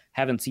that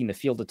haven't seen the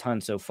field a ton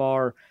so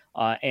far.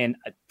 And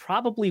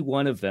probably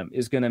one of them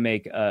is going to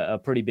make a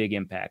pretty big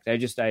impact.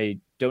 I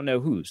don't know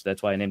whose.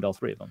 That's why I named all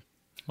 3 of them.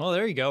 Well,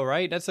 there you go,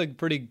 right? That's a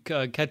pretty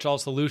catch-all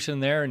solution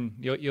there, and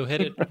you'll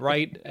hit it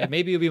right. And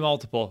maybe it'll be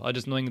multiple,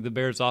 just knowing the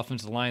Bears'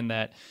 offensive line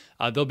that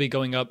they'll be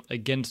going up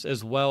against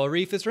as well.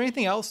 Arif, is there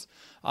anything else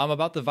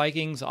about the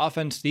Vikings'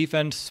 offense,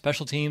 defense,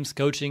 special teams,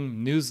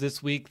 coaching news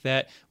this week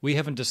that we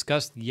haven't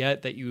discussed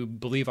yet that you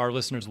believe our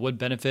listeners would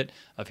benefit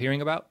of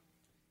hearing about?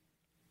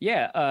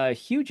 Yeah, a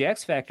huge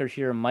X factor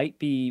here might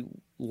be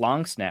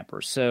long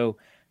snappers. So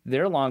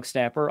their long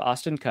snapper,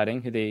 Austin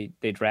Cutting, who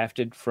they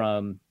drafted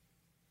from...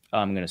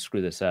 I'm going to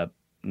screw this up.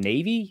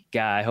 Navy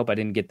guy. I hope I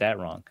didn't get that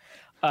wrong.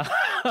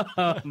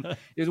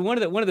 It was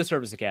one of the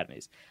service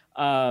academies.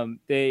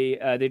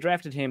 They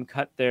drafted him,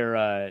 cut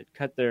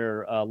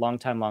their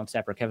longtime long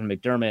snapper Kevin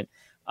McDermott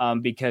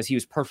because he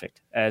was perfect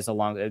as a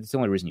long. It's the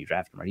only reason you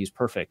drafted him, right? He was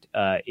perfect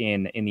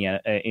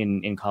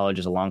in college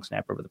as a long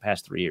snapper over the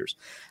past 3 years.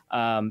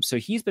 So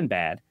he's been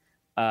bad.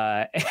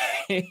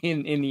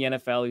 In the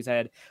NFL, he's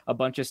had a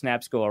bunch of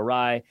snaps go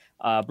awry.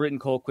 Britton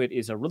Colquitt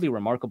is a really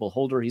remarkable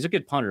holder. He's a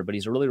good punter, but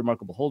he's a really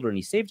remarkable holder, and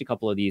he saved a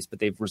couple of these, but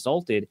they've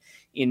resulted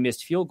in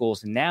missed field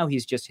goals. And now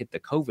he's just hit the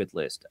COVID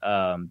list.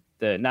 Not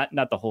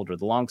the holder,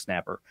 the long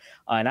snapper.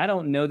 And I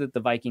don't know that the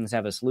Vikings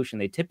have a solution.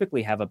 They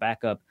typically have a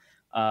backup.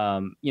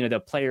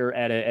 The player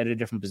at a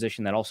different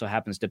position that also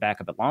happens to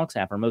back up at long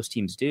snapper. Most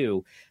teams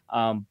do,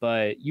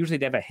 but usually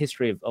they have a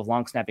history of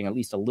long snapping at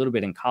least a little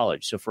bit in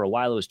college. So for a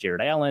while it was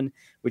Jared Allen,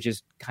 which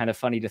is kind of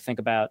funny to think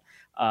about.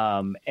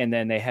 And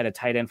then they had a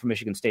tight end from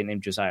Michigan State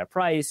named Josiah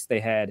Price.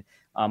 They had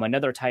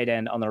another tight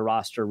end on their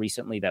roster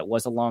recently that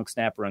was a long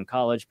snapper in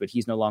college, but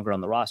he's no longer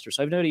on the roster.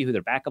 So I have no idea who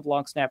their backup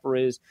long snapper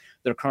is.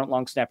 Their current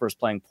long snapper is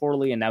playing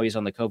poorly, and now he's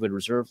on the COVID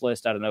reserve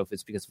list. I don't know if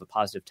it's because of a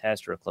positive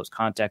test or a close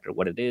contact or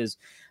what it is.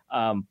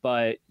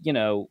 But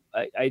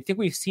I think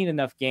we've seen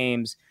enough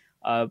games,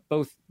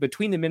 both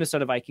between the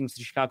Minnesota Vikings and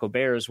the Chicago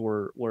Bears,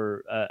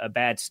 where a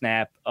bad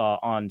snap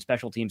on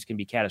special teams can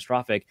be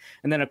catastrophic.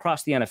 And then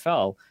across the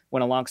NFL,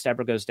 when a long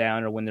snapper goes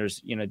down or when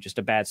there's just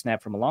a bad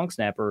snap from a long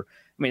snapper,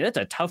 I mean, that's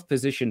a tough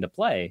position to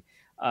play.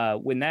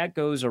 When that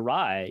goes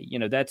awry,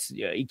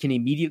 it can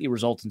immediately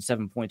result in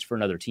 7 points for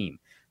another team.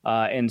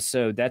 And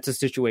so that's a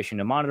situation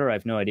to monitor. I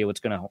have no idea what's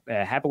going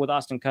to happen with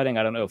Austin Cutting.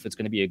 I don't know if it's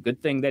going to be a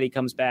good thing that he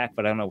comes back,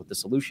 but I don't know what the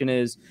solution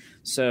is.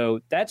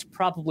 So that's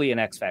probably an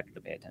X factor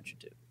to pay attention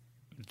to.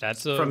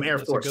 That's from Air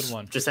Force. A good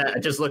one. I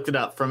just looked it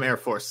up from Air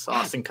Force.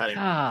 Austin Cutting.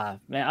 Man,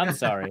 I'm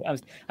sorry.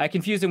 I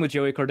confused him with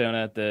Joey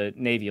Cardona, the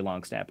Navy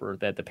long snapper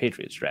that the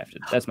Patriots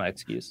drafted. That's my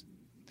excuse.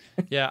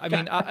 Yeah, I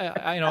mean,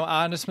 I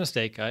honest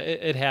mistake.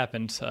 It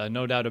happens,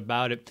 no doubt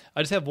about it.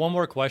 I just have one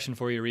more question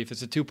for you, Arif.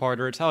 It's a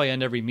two-parter. It's how I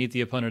end every Meet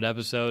the Opponent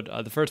episode.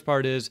 The first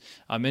part is,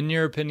 in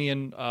your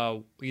opinion,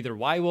 either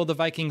why will the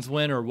Vikings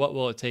win or what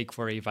will it take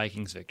for a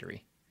Vikings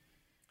victory?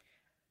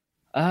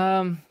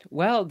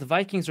 Well, the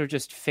Vikings are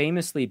just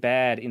famously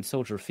bad in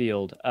Soldier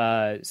Field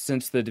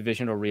since the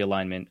divisional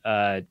realignment.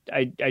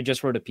 I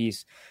just wrote a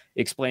piece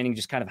explaining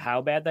just kind of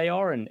how bad they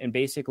are. And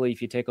basically,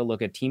 if you take a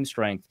look at team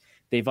strength,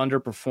 they've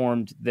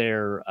underperformed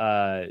their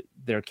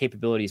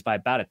capabilities by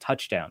about a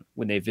touchdown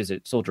when they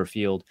visit Soldier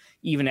Field,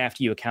 even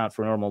after you account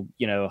for normal,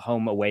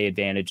 home away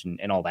advantage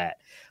and all that.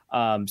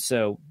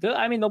 So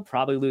they'll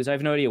probably lose. I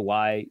have no idea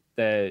why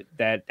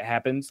that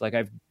happens. Like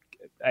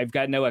I've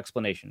got no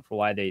explanation for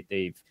why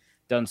they've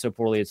done so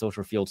poorly at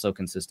Soldier Field so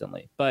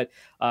consistently. But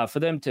for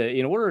them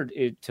in order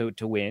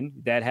to win,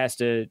 that has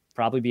to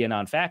probably be a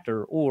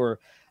non-factor, or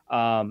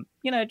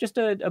just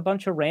a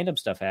bunch of random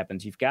stuff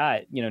happens. You've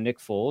got, Nick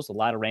Foles. A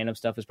lot of random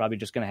stuff is probably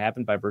just going to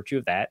happen by virtue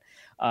of that.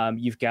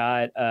 You've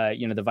got,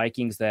 the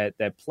Vikings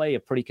that play a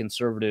pretty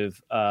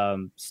conservative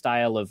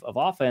style of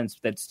offense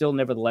that still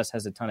nevertheless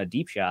has a ton of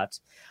deep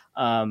shots.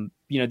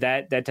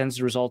 That tends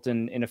to result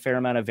in a fair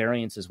amount of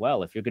variance as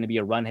well. If you're going to be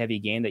a run-heavy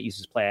game that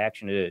uses play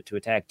action to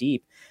attack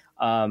deep,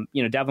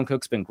 Dalvin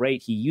Cook's been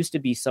great. He used to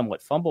be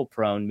somewhat fumble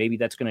prone. Maybe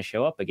that's going to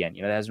show up again.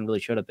 That hasn't really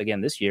showed up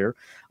again this year.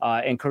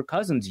 And Kirk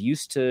Cousins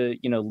used to,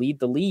 lead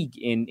the league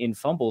in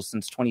fumbles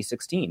since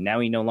 2016. Now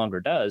he no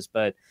longer does,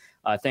 but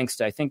thanks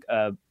to, I think,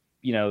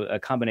 a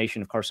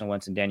combination of Carson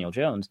Wentz and Daniel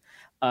Jones.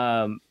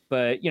 But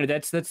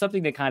that's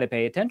something to kind of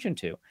pay attention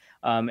to.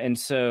 And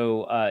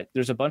so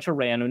there's a bunch of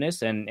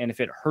randomness, and if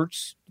it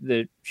hurts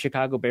the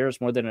Chicago Bears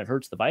more than it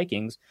hurts the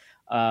Vikings,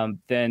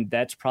 then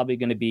that's probably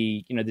going to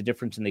be, the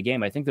difference in the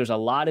game. I think there's a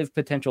lot of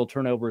potential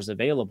turnovers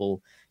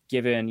available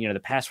given, the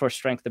pass rush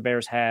strength the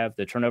Bears have,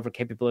 the turnover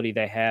capability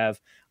they have,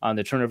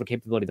 the turnover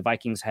capability the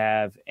Vikings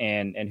have,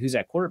 and who's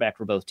at quarterback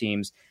for both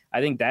teams.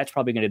 I think that's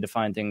probably going to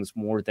define things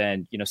more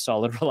than,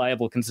 solid,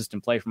 reliable,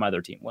 consistent play from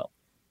either team will.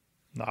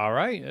 All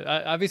right.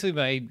 Obviously,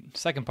 my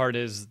second part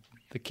is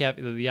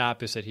the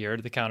opposite here,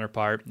 the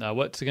counterpart.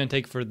 What's it going to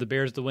take for the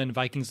Bears to win,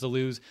 Vikings to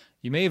lose?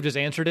 You may have just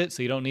answered it,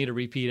 so you don't need to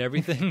repeat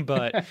everything.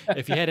 But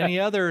if you had any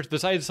others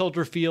besides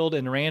Soldier Field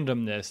and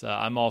randomness,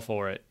 I'm all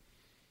for it.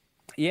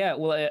 Yeah,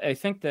 well, I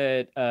think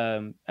that,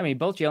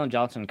 both Jalen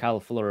Johnson and Kyle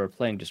Fuller are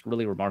playing just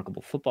really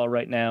remarkable football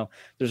right now.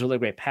 There's a really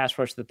great pass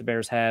rush that the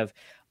Bears have.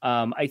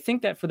 I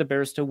think that for the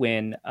Bears to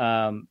win,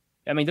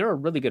 they're a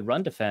really good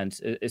run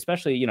defense,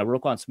 especially,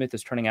 Roquan Smith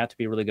is turning out to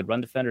be a really good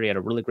run defender. He had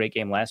a really great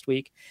game last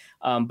week.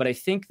 But I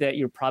think that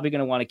you're probably going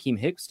to want Akeem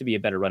Hicks to be a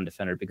better run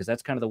defender, because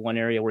that's kind of the one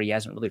area where he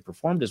hasn't really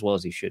performed as well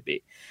as he should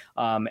be.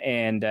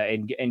 And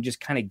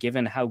just kind of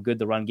given how good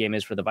the run game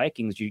is for the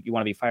Vikings, you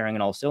want to be firing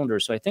on all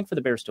cylinders. So I think for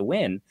the Bears to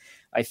win,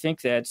 I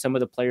think that some of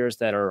the players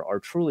that are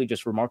truly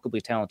just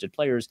remarkably talented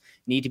players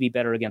need to be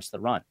better against the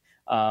run.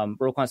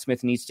 Roquan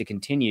Smith needs to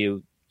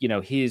continue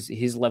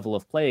his level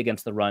of play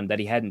against the run that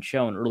he hadn't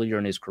shown earlier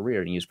in his career,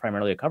 and he was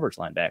primarily a coverage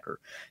linebacker.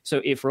 So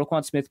if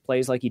Roquan Smith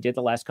plays like he did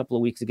the last couple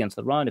of weeks against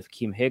the run, if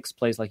Akeem Hicks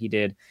plays like he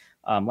did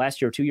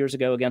last year or 2 years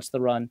ago against the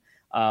run,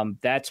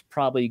 that's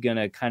probably going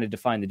to kind of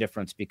define the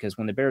difference, because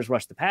when the Bears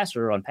rush the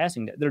passer on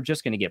passing, they're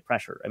just going to get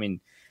pressure.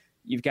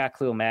 You've got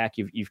Khalil Mack,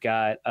 you've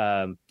got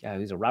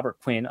he's a Robert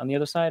Quinn on the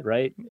other side,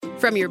 right?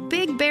 From your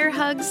big bear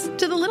hugs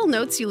to the little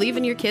notes you leave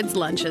in your kids'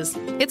 lunches,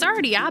 it's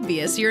already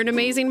obvious you're an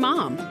amazing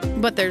mom.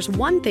 But there's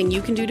one thing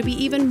you can do to be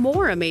even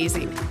more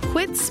amazing: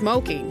 quit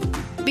smoking.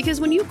 Because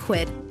when you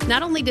quit,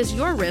 not only does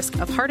your risk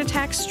of heart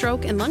attack,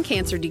 stroke, and lung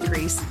cancer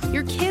decrease,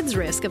 your kids'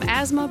 risk of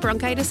asthma,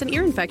 bronchitis, and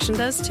ear infection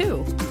does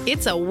too.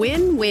 It's a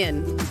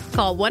win-win.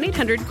 Call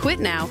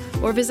 1-800-QUIT-NOW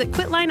or visit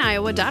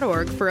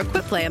quitlineiowa.org for a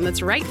quit plan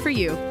that's right for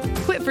you.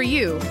 Quit for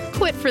you.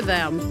 Quit for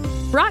them.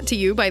 Brought to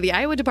you by the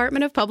Iowa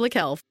Department of Public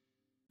Health.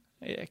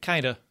 Yeah,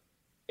 kind of.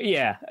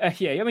 Yeah.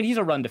 He's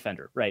a run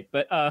defender, right?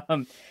 But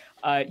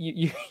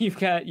you've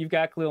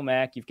got Khalil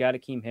Mack, you've got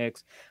Akeem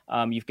Hicks,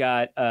 you've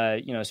got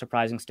a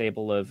surprising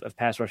stable of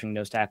pass rushing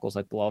nose tackles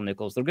like Bilal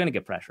Nichols. They're going to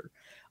get pressure,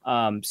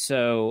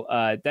 so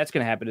that's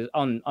going to happen.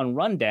 On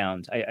run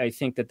downs, I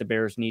think that the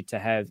Bears need to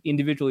have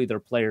individually their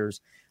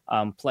players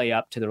play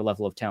up to their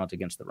level of talent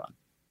against the run.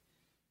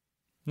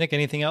 Nick,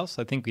 anything else?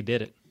 I think we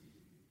did it.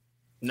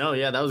 No,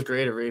 yeah, that was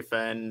great, Arif.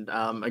 And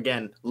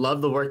again,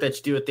 love the work that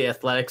you do at The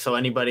Athletic. So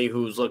anybody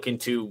who's looking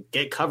to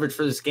get coverage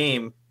for this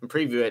game and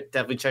preview it,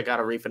 definitely check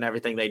out Arif and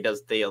everything that he does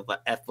at The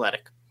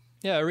Athletic.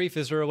 Yeah, Arif,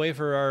 is there a way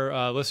for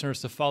our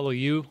listeners to follow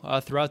you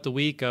throughout the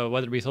week,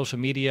 whether it be social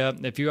media?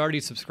 If you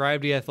already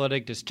subscribe to The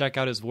Athletic, just check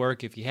out his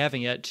work. If you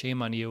haven't yet,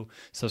 shame on you.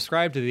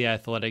 Subscribe to The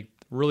Athletic.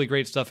 Really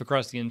great stuff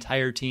across the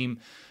entire team.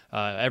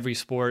 Every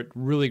sport,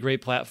 really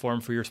great platform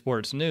for your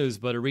sports news.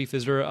 But Arif,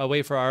 is there a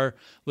way for our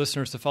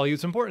listeners to follow you?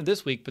 It's important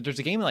this week, but there's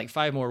a game in like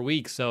 5 more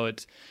weeks, so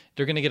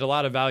they're going to get a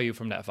lot of value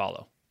from that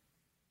follow.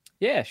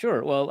 Yeah,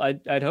 sure. Well,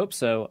 I'd hope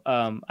so.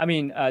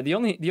 The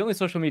only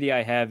social media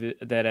I have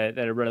that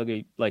I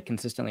regularly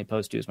consistently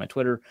post to is my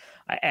Twitter,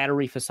 at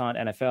Arif Hasan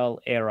NFL,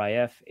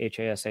 ARIF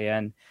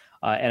HASAN.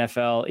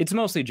 NFL. It's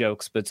mostly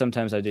jokes, but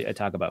sometimes I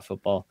talk about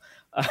football.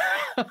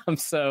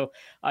 So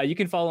you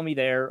can follow me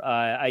there.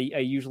 I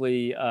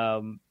usually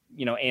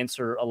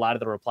answer a lot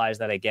of the replies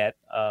that I get,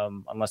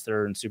 unless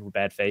they're in super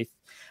bad faith.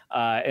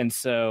 And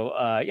so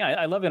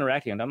I love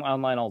interacting. I'm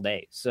online all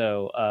day.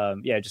 So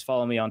just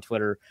follow me on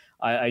Twitter.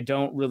 I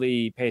don't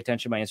really pay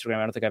attention to my Instagram.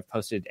 I don't think I've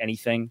posted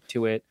anything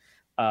to it.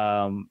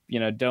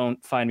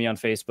 Don't find me on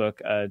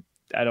Facebook.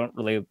 I don't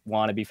really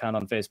want to be found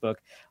on Facebook.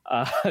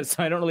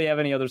 So I don't really have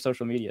any other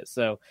social media.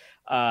 So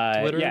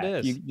Twitter yeah, it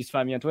is. you just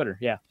find me on Twitter.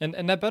 Yeah.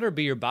 And that better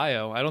be your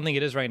bio. I don't think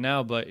it is right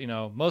now, but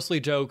mostly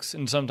jokes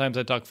and sometimes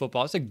I talk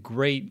football. It's a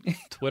great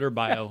Twitter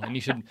bio, and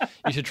you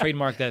should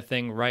trademark that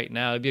thing right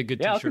now. It'd be a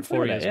good t-shirt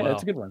for you as well. Yeah,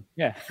 that's a good one.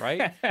 Yeah.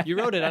 Right? You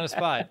wrote it on the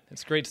spot.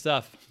 It's great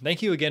stuff.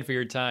 Thank you again for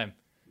your time.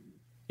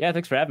 Yeah,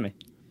 thanks for having me.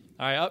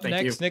 All right, up Thank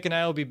next, you. Nick and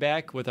I will be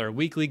back with our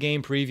weekly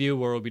game preview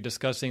where we'll be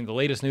discussing the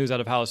latest news out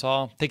of House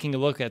Hall, taking a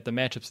look at the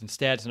matchups and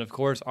stats, and of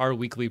course, our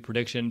weekly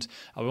predictions.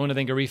 We want to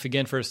thank Arif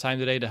again for his time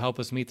today to help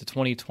us meet the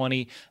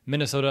 2020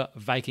 Minnesota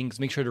Vikings.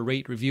 Make sure to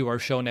rate, review our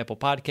show on Apple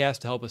Podcasts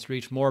to help us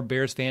reach more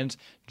Bears fans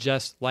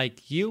just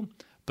like you.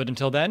 But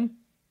until then,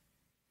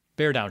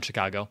 bear down,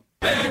 Chicago.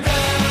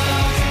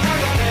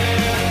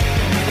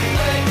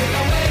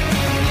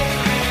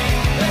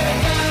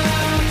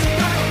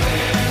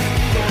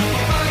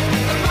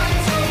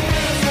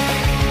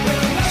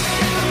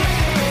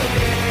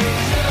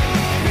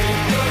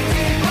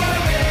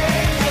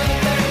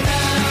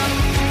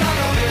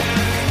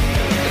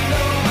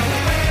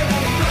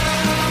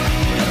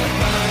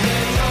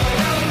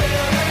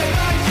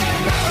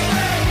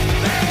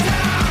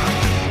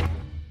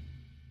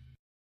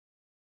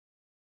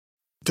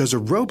 Does a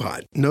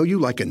robot know you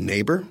like a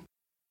neighbor?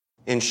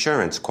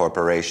 Insurance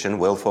Corporation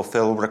will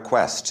fulfill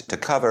request to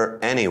cover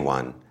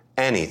anyone,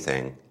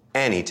 anything,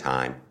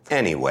 anytime,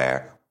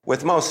 anywhere,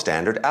 with most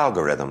standard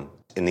algorithm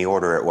in the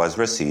order it was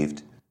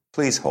received.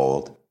 Please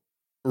hold.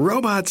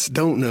 Robots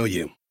don't know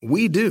you.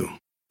 We do.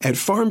 At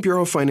Farm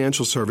Bureau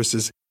Financial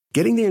Services,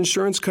 getting the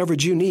insurance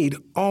coverage you need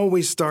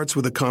always starts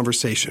with a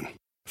conversation.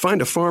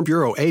 Find a Farm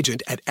Bureau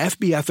agent at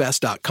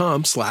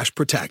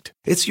fbfs.com/protect.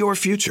 It's your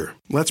future.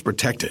 Let's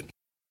protect it.